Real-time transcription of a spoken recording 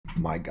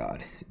My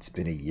god, it's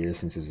been a year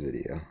since this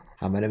video.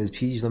 Hi, my name is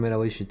PeeJ, let me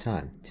not waste your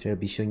time. Today I'll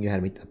be showing you how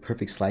to make the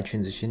perfect slide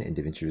transition in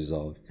DaVinci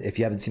Resolve. If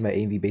you haven't seen my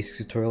AMV basics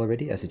tutorial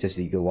already, I suggest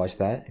that you go watch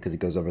that because it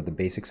goes over the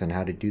basics on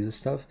how to do this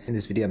stuff. In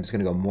this video, I'm just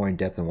going to go more in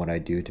depth on what I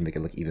do to make it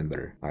look even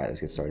better. Alright,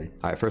 let's get started.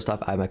 Alright, first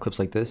off, I have my clips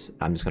like this.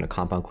 I'm just going to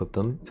compound clip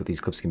them so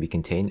these clips can be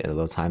contained in a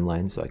little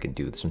timeline so I can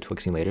do some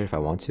twixting later if I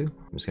want to.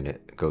 I'm just going to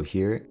go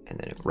here and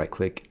then right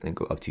click and then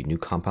go up to new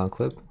compound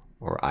clip,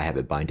 or I have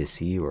it bind to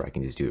C where I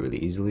can just do it really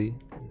easily,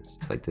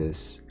 just like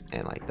this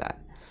and like that.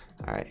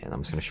 Alright, and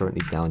I'm just going to shorten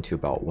these down to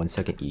about 1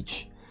 second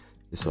each,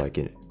 just so I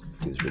can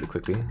do this really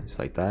quickly, just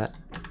like that.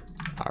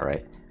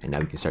 Alright, and now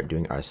we can start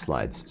doing our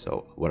slides.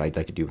 So what I'd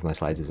like to do with my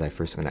slides is I'm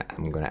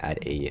going to add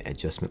a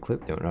adjustment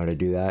clip. Don't know how to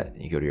do that.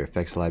 You go to your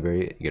effects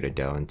library, you go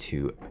down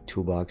to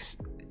toolbox,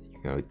 you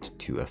go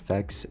to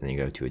effects, and then you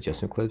go to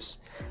adjustment clips.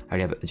 I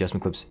already have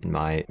adjustment clips in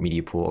my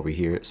media pool over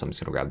here, so I'm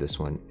just going to grab this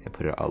one and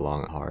put it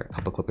along our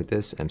couple clip like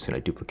this. I'm just going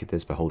to duplicate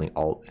this by holding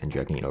Alt and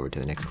dragging it over to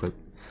the next clip,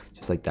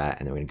 just like that.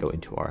 And then we're going to go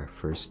into our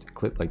first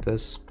clip like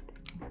this.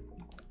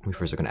 We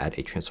first are going to add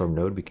a transform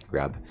node. We can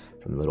grab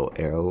from the little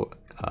arrow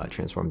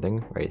transform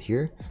thing right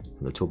here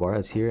from the toolbar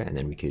that's here, and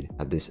then we could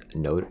have this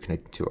node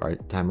connected to our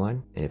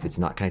timeline. And if it's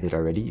not connected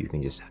already, you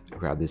can just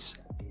grab this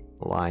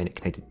line,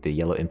 connect it to the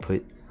yellow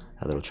input,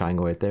 a little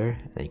triangle right there,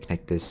 and then you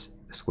connect this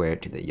square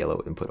to the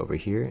yellow input over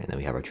here, and then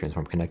we have our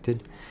transform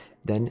connected.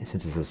 Then,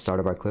 since it's the start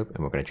of our clip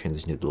and we're going to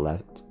transition to the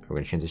left, we're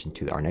going to transition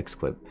to our next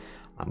clip.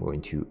 I'm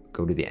going to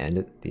go to the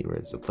end, where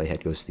the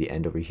playhead goes to the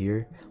end over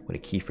here. I'm going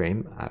to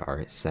keyframe at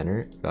our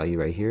center value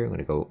right here. I'm going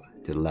to go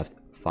to the left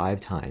 5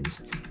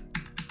 times.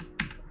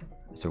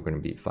 So we're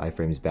going to be 5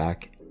 frames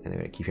back, and then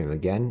we're going to keyframe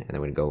again, and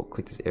then we're going to go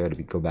click this arrow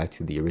to go back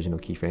to the original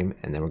keyframe,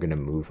 and then we're going to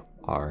move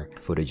our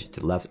footage to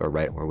the left or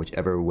right, or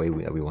whichever way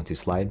we want to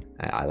slide.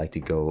 I like to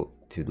go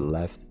to the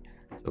left,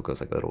 so it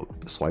goes like a little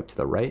swipe to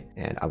the right,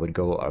 and I would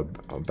go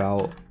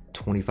about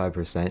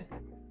 25%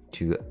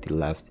 to the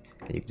left.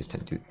 And you can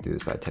just do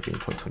this by typing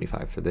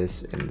 0.25 for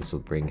this, and this will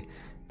bring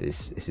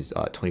this is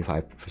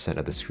 25%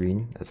 of the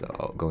screen that's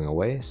going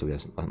away, so we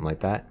have something like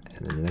that.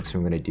 And then the next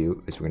thing we're going to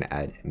do is we're going to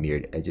add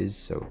mirrored edges.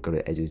 So go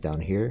to edges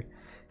down here,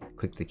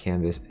 click the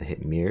canvas and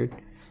hit mirrored,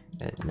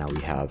 and now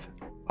we have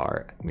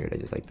our mirrored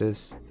edges like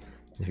this.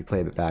 And if you play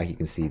it back, you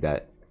can see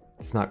that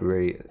it's not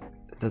very,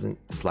 it doesn't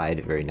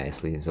slide very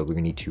nicely, so we're going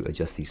to need to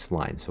adjust these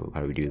splines. So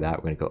how do we do that?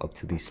 We're going to go up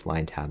to the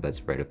spline tab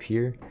that's right up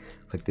here,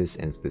 click this,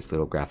 and this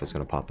little graph is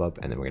going to pop up,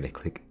 and then we're going to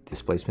click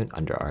displacement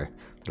under our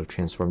little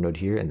transform node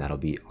here, and that'll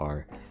be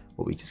our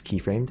what we just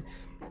keyframed.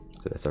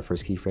 So that's our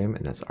first keyframe,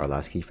 and that's our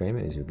last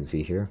keyframe. As you can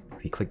see here,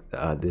 if we click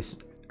this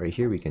right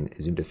here, we can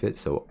zoom to fit,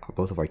 so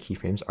both of our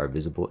keyframes are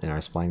visible in our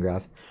spline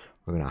graph.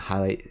 We're going to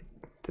highlight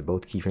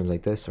both keyframes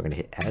like this, so we're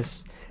going to hit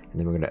S, and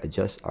then we're going to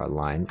adjust our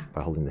line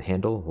by holding the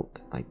handle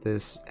like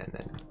this, and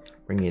then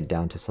bringing it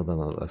down to something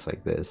that looks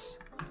like this.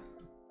 And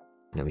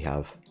then we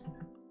have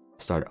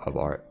the start of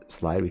our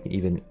slide. We can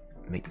even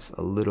make this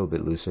a little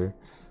bit looser.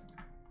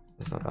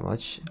 It's not that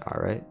much. All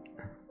right,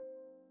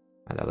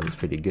 that looks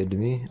pretty good to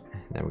me.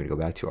 Then we're going to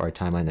go back to our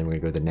timeline, then we're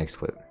going to go to the next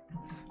clip,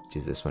 which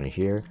is this one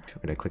here.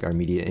 We're going to click our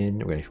media in,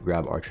 we're going to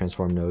grab our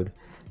transform node,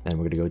 then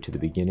we're going to go to the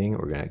beginning,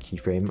 we're going to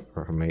keyframe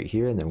from right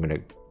here, and then we're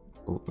going to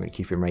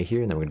keyframe right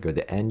here, and then we're going to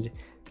go to the end,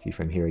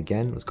 keyframe here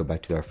again. Let's go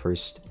back to our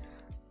first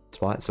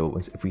spot. So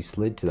if we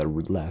slid to the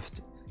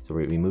left, so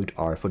we moved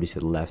our footage to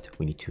the left,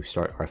 we need to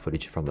start our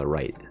footage from the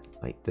right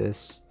like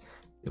this,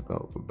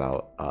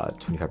 about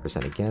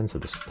 25% again, so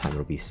this time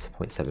will be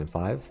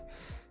 0.75,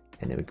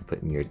 and then we can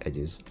put mirrored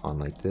edges on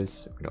like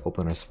this. We're going to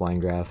open our spline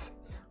graph,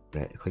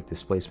 we're going to click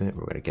displacement,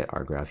 we're going to get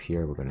our graph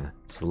here, we're going to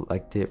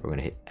select it, we're going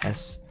to hit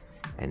S,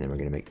 and then we're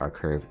going to make our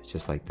curve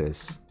just like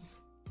this,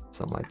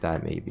 something like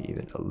that, maybe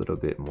even a little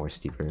bit more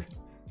steeper,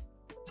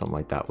 something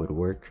like that would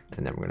work.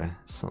 And then we're going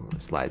to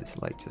slide this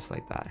like just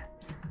like that.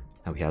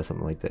 Now we have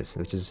something like this,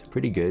 which is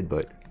pretty good,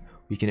 but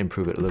we can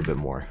improve it a little bit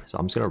more. So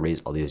I'm just going to raise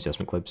all these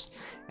adjustment clips,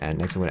 and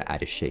next I'm going to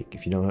add a shake.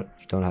 If you don't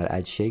know how to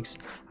add shakes,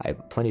 I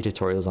have plenty of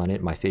tutorials on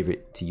it. My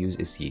favorite to use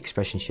is the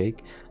expression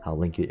shake. I'll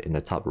link it in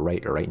the top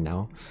right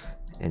now.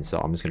 And so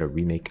I'm just going to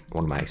remake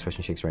one of my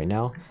expression shakes right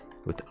now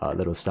with a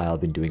little style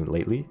I've been doing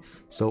lately.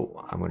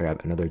 So I'm going to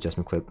grab another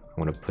adjustment clip,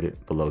 I'm going to put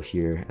it below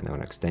here, and I'm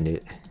going to extend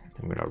it.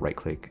 I'm going to right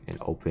click and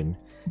open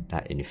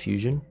that in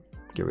Fusion,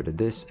 get rid of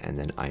this, and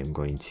then I am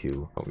going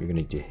to, you're going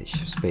to do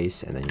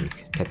space, and then you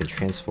type in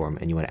transform,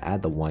 and you want to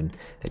add the one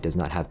that does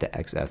not have the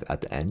XF at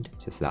the end,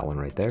 just that one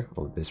right there,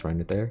 this one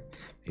right there.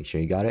 Make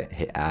sure you got it,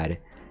 hit add,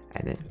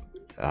 and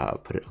then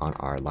put it on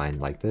our line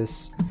like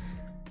this.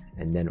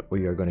 And then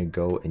we are going to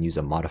go and use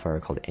a modifier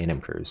called anim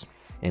curves.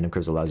 Anim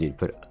curves allows you to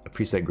put a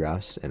preset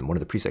graphs, and one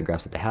of the preset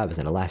graphs that they have is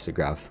an elastic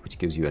graph, which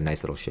gives you a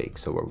nice little shake.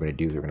 So what we're going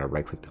to do is we're going to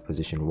right click the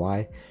position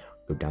Y,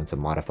 go down to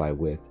modify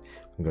with,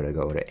 we're going to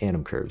go to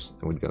anim curves,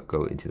 and we're going to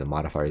go into the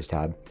modifiers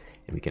tab,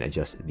 and we can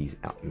adjust these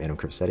anim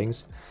curve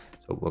settings.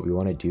 So what we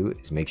want to do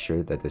is make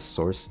sure that this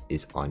source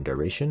is on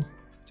duration,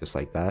 just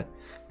like that.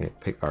 We're going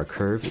to pick our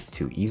curve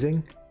to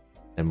easing,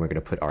 and we're going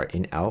to put our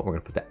in out, we're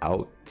going to put the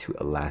out to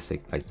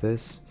elastic like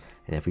this.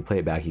 And if we play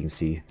it back, you can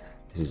see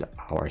This is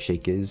how our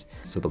shake is.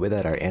 So the way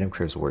that our anim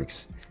curves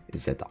works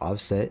is that the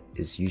offset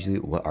is usually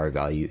what our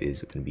value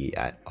is going to be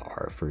at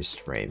our first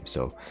frame.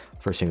 So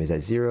first frame is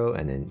at 0,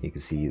 and then you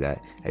can see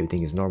that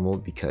everything is normal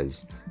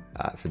because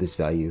for this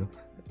value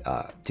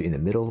to in the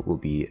middle will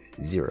be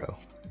 0,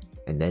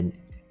 and then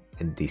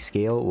the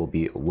scale will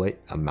be what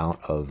amount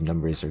of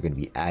numbers are going to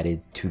be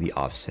added to the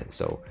offset.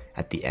 So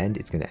at the end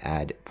it's going to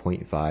add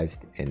 0.5,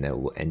 and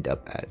then we'll end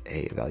up at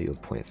a value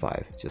of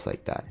 0.5, just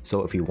like that.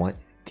 So if we want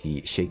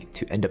the shake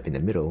to end up in the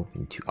middle,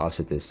 and to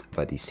offset this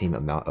by the same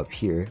amount up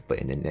here but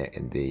in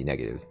the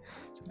negative.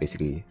 So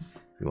basically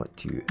we want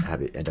to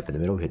have it end up in the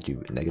middle, we have to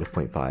do negative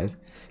 0.5.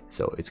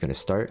 So it's going to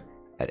start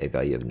at a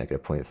value of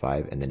negative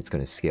 0.5, and then it's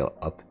going to scale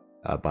up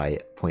by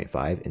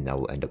 0.5, and that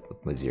will end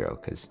up with 0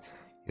 because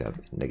you have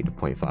negative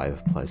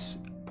 0.5 plus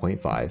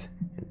 0.5,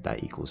 and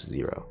that equals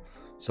 0.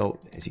 So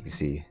as you can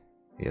see,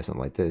 we have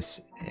something like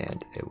this,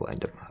 and it will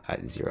end up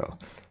at 0.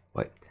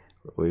 But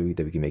the way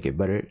that we can make it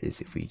better is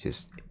if we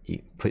just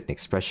put an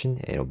expression,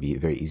 and it'll be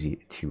very easy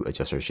to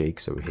adjust our shake.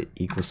 So we hit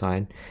equal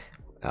sign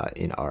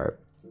in our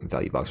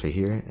value box right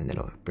here, and then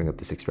it'll bring up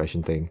this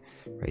expression thing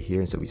right here.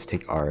 And so we just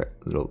take our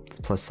little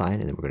plus sign,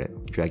 and then we're going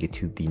to drag it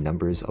to the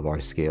numbers of our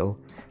scale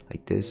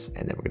like this,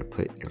 and then we're going to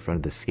put in front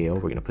of the scale,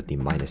 we're going to put the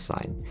minus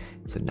sign.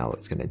 So now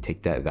it's going to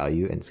take that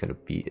value and it's going to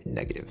be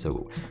negative.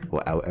 So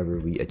however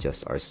we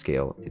adjust our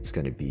scale,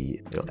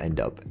 it'll end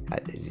up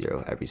at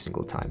 0 every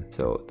single time.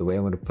 So the way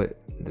I'm going to put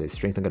the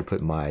strength I'm going to put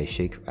my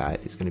shake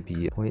at is going to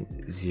be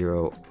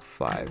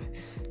 0.05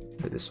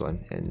 for this one,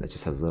 and it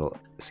just has a little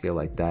scale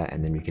like that,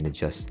 and then we can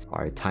adjust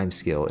our time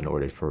scale in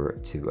order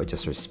to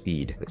adjust our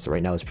speed. So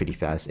right now it's pretty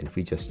fast, and if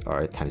we adjust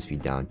our time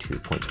speed down to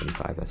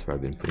 0.25, that's where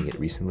I've been putting it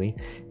recently,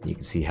 and you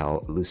can see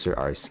how looser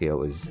our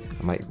scale is.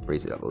 I might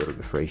raise it up a little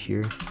bit right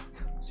here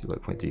to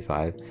like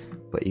 0.35,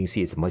 but you can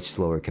see it's much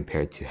slower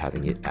compared to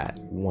having it at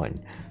 1,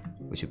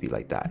 which would be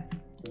like that.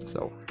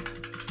 So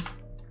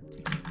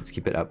let's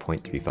keep it at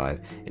 0.35.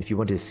 And if you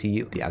want to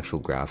see the actual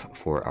graph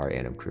for our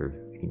anim curve,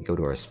 you can go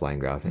to our spline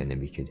graph, and then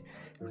we could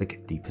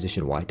click the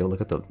position Y. Don't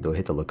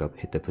hit the lookup,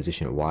 hit the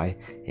position Y,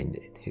 and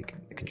hit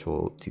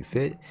Control to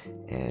fit,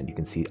 and you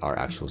can see our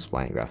actual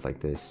spline graph like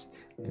this.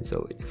 And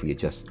so if we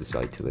adjust this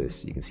value to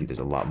this, you can see there's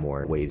a lot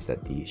more waves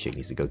that the shake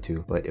needs to go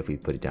to. But if we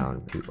put it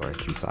down to our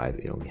 3.5,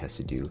 it only has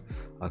to do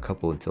a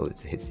couple until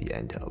it hits the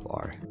end of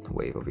our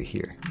wave over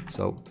here.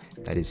 So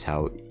that is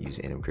how you use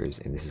anim curves,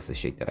 and this is the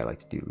shake that I like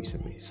to do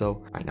recently. So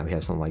all right, now we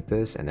have something like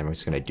this, and then we're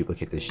just going to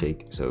duplicate this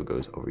shake so it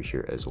goes over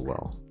here as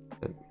well.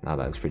 But now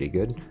that looks pretty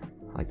good.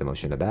 I like the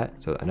motion of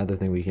that. So another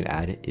thing we can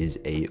add is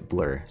a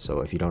blur.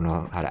 So if you don't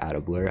know how to add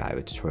a blur, I have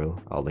a tutorial.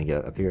 I'll link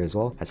it up here as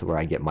well. That's where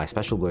I get my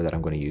special blur that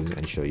I'm going to use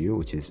and show you,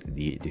 which is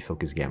the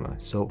defocus gamma.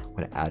 So I'm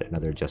going to add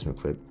another adjustment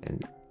clip,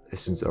 and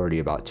this is already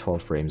about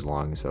 12 frames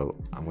long.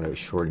 So I'm going to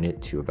shorten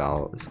it to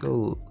about, let's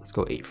go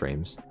 8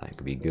 frames. That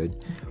could be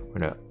good. We're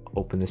going to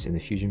open this in the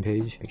Fusion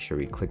page. Make sure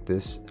we click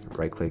this,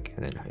 right click,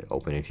 and then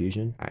open in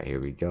Fusion. All right, here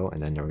we go.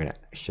 And then we're gonna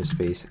shift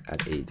space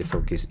at a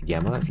defocus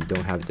gamma. If you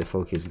don't have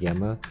defocus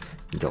gamma,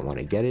 you don't want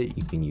to get it,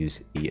 you can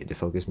use the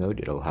defocus node.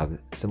 It'll have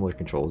similar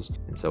controls.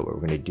 And so what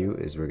we're gonna do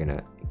is we're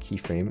gonna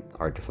keyframe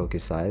our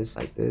defocus size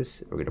like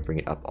this. We're gonna bring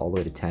it up all the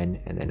way to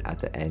 10, and then at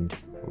the end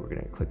we're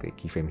gonna click the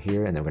keyframe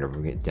here, and then we're gonna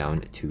bring it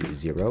down to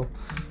 0.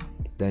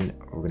 Then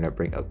we're gonna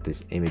bring up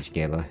this image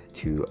gamma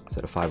to,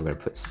 instead of 5, we're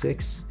gonna put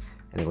 6.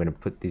 And then we're going to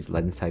put these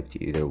lens type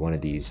to either one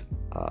of these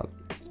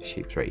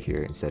shapes right here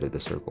instead of the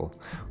circle.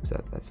 So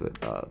that's what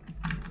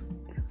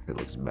it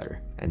looks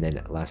better. And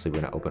then lastly, we're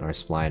going to open our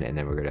spline, and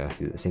then we're going to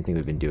do the same thing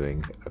we've been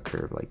doing, a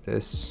curve like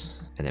this,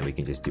 and then we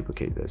can just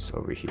duplicate this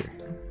over here.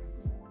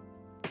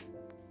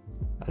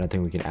 Another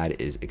thing we can add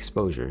is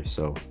exposure.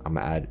 So I'm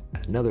gonna add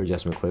another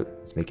adjustment clip.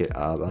 Let's make it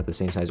about the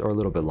same size or a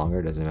little bit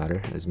longer, doesn't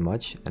matter as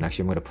much. And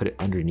actually I'm gonna put it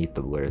underneath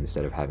the blur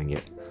instead of having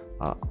it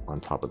on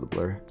top of the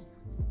blur.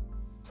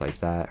 It's like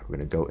that. We're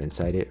gonna go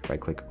inside it, right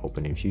click,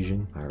 open in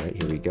Fusion. All right,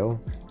 here we go.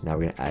 Now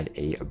we're gonna add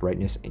a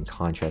brightness and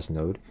contrast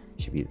node.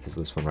 It should be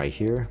this one right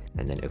here.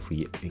 And then if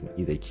we can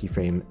either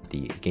keyframe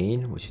the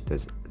gain, which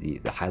does the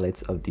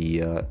highlights of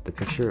the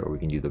picture, or we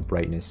can do the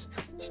brightness,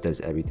 which does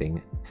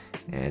everything.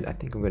 And I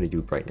think I'm gonna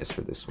do brightness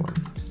for this one.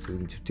 So we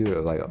can do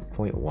it like a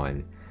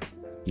 0.1,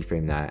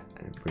 keyframe that,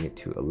 and bring it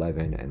to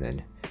 11, and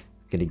then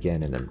get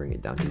again, and then bring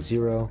it down to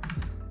 0.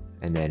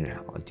 And then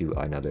I'll do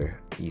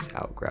another ease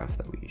out graph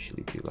that we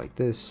usually do like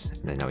this.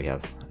 And then now we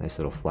have a nice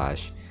little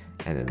flash.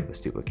 And then let's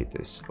duplicate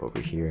this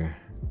over here.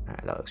 All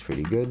right, that looks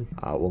pretty good.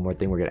 One more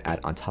thing we're gonna add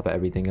on top of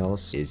everything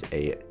else is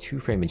a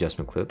 2-frame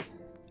adjustment clip.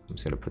 I'm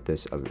just gonna put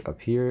this up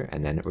here,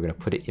 and then we're gonna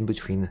put it in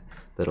between the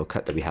little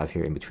cut that we have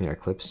here in between our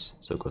clips.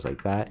 So it goes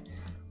like that.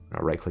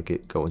 I'll right click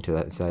it, go into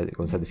that side,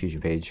 go inside the Fusion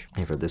page.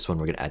 And for this one,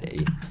 we're gonna add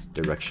a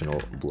directional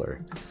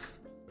blur.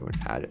 We're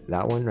gonna add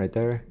that one right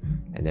there,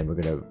 and then we're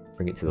gonna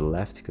bring it to the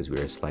left because we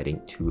are sliding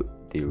to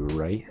the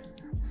right.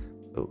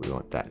 So we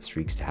want that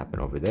streaks to happen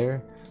over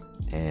there,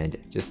 and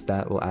just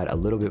that will add a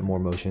little bit more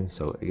motion,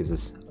 so it gives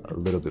us a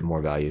little bit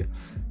more value,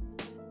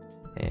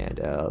 and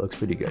it looks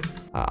pretty good.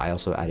 I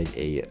also added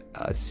a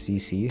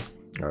CC,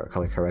 or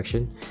color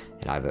correction.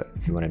 And I have a,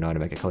 if you want to know how to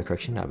make a color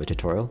correction, I have a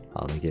tutorial.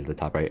 I'll link it at the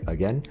top right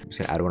again. I'm just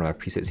gonna add one of my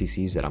preset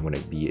CCs that I'm gonna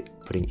be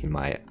putting in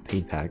my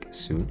paid pack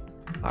soon.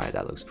 All right,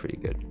 that looks pretty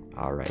good.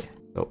 All right.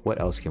 So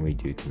what else can we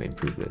do to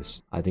improve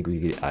this? I think we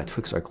could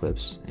twix our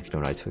clips. If you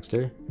don't know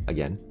Twixtor,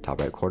 again,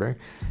 top right corner,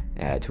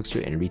 add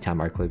Twixtor and retime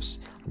our clips.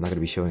 I'm not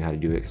gonna be showing how to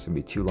do it because it'll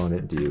be too long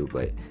to do,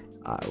 but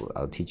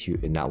I'll teach you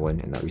in that one,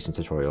 in that recent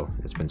tutorial.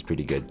 It's been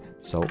pretty good.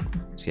 So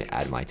I'm just gonna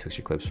add my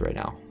Twixtor clips right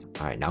now.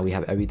 All right, now we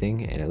have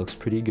everything and it looks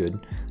pretty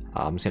good.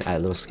 I'm just gonna add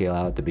a little scale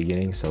out at the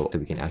beginning so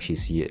we can actually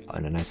see it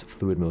on a nice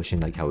fluid motion,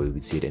 like how we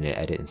would see it in an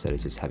edit, instead of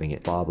just having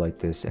it bob like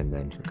this and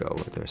then go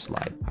with our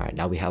slide. All right,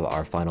 now we have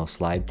our final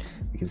slide.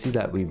 You can see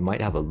that we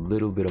might have a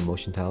little bit of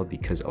motion tile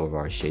because of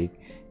our shake,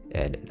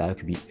 and that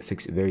could be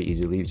fixed very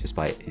easily just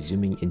by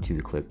zooming into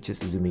the clip,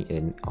 just zooming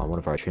in on one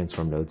of our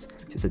transform nodes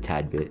just a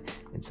tad bit,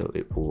 and so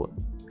it will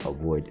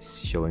avoid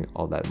showing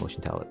all that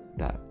motion tile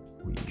that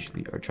we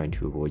usually are trying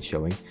to avoid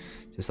showing,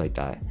 just like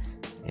that.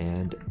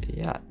 And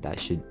yeah, that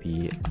should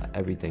be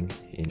everything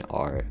in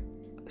our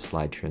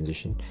slide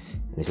transition.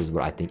 And this is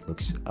what I think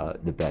looks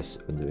the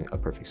best when doing a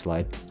perfect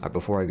slide.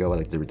 Before I go, I'd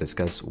like to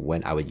discuss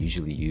when I would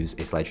usually use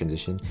a slide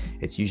transition.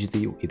 It's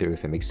usually either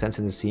if it makes sense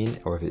in the scene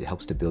or if it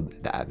helps to build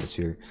the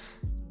atmosphere,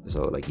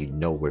 so like you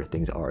know where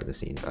things are in the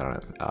scene.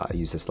 I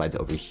use the slides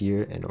over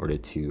here in order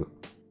to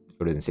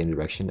go in the same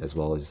direction, as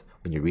well as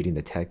when you're reading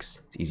the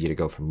text, it's easier to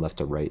go from left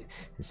to right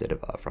instead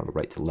of from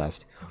right to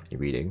left when you're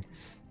reading.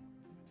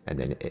 And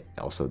then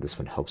also this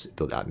one helps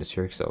build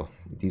atmosphere. So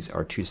these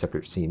are two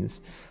separate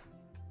scenes,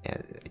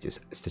 and I just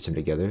stitch them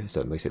together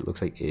so it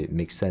looks like it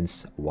makes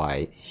sense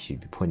why he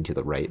should be pointing to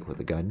the right with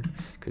a gun,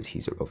 because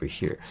he's over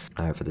here.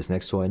 All right, for this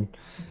next one,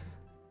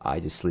 I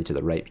just slid to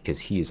the right because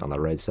he is on the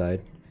right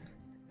side,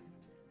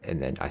 and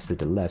then I slid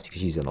to the left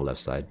because she's on the left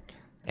side.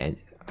 And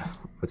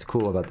what's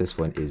cool about this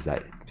one is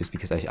that just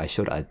because I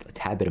showed a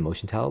tad bit of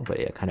motion tile, but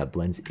it kind of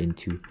blends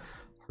into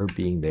her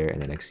being there in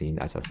the next scene.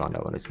 As I found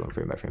out when it's going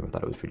frame by frame, I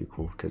thought it was pretty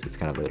cool because it's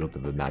kind of a little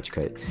bit of a match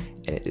cut,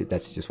 and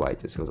that's just why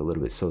it just goes a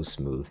little bit so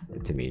smooth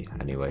to me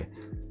anyway.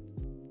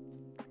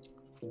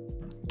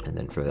 And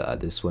then for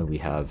this one, we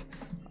have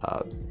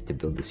to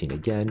build the scene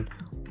again,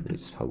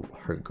 just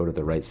her go to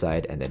the right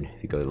side, and then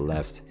if you go to the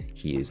left,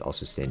 he is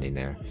also standing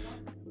there,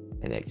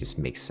 and it just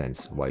makes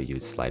sense why you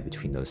would slide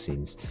between those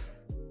scenes.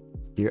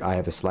 Here I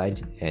have a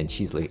slide, and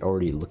she's like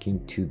already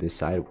looking to this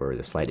side where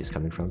the slide is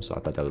coming from, so I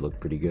thought that would look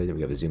pretty good.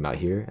 We have a zoom out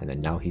here, and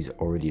then now he's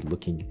already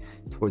looking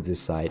towards this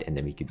side, and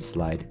then we could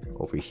slide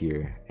over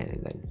here, and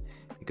then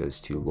it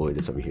goes to Lloyd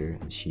that's over here,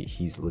 and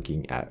he's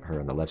looking at her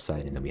on the left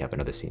side, and then we have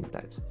another scene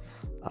that's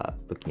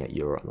looking at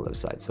Euro on the left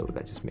side, so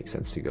that just makes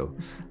sense to go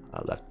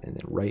left and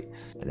then right.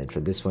 And then for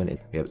this one,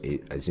 we have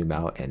a zoom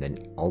out, and then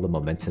all the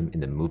momentum in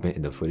the movement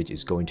in the footage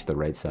is going to the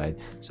right side,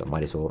 so I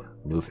might as well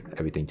move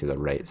everything to the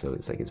right, so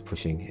it's like it's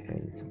pushing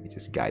and it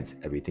just guides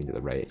everything to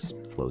the right. It just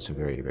flows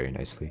very, very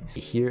nicely.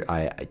 Here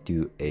I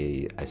do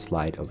a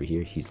slide over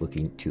here. He's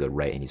looking to the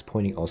right and he's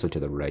pointing also to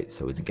the right,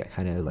 so it's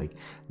kind of like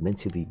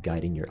mentally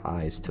guiding your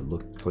eyes to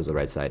look towards the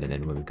right side. And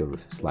then when we go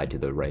slide to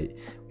the right,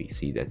 we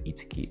see that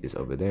Itsuki is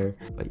over there.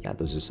 But yeah,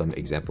 those are some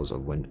examples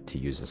of when to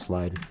use a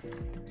slide.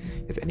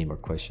 If any more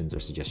questions or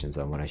suggestions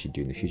on what I should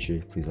do in the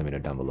future, please let me know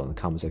down below in the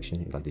comment section.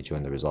 If you'd like to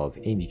join the Resolve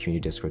AMV community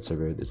Discord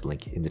server, there's a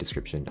link in the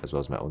description, as well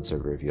as my own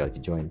server if you'd like to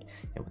join.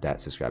 And with that,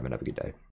 subscribe and have a good day.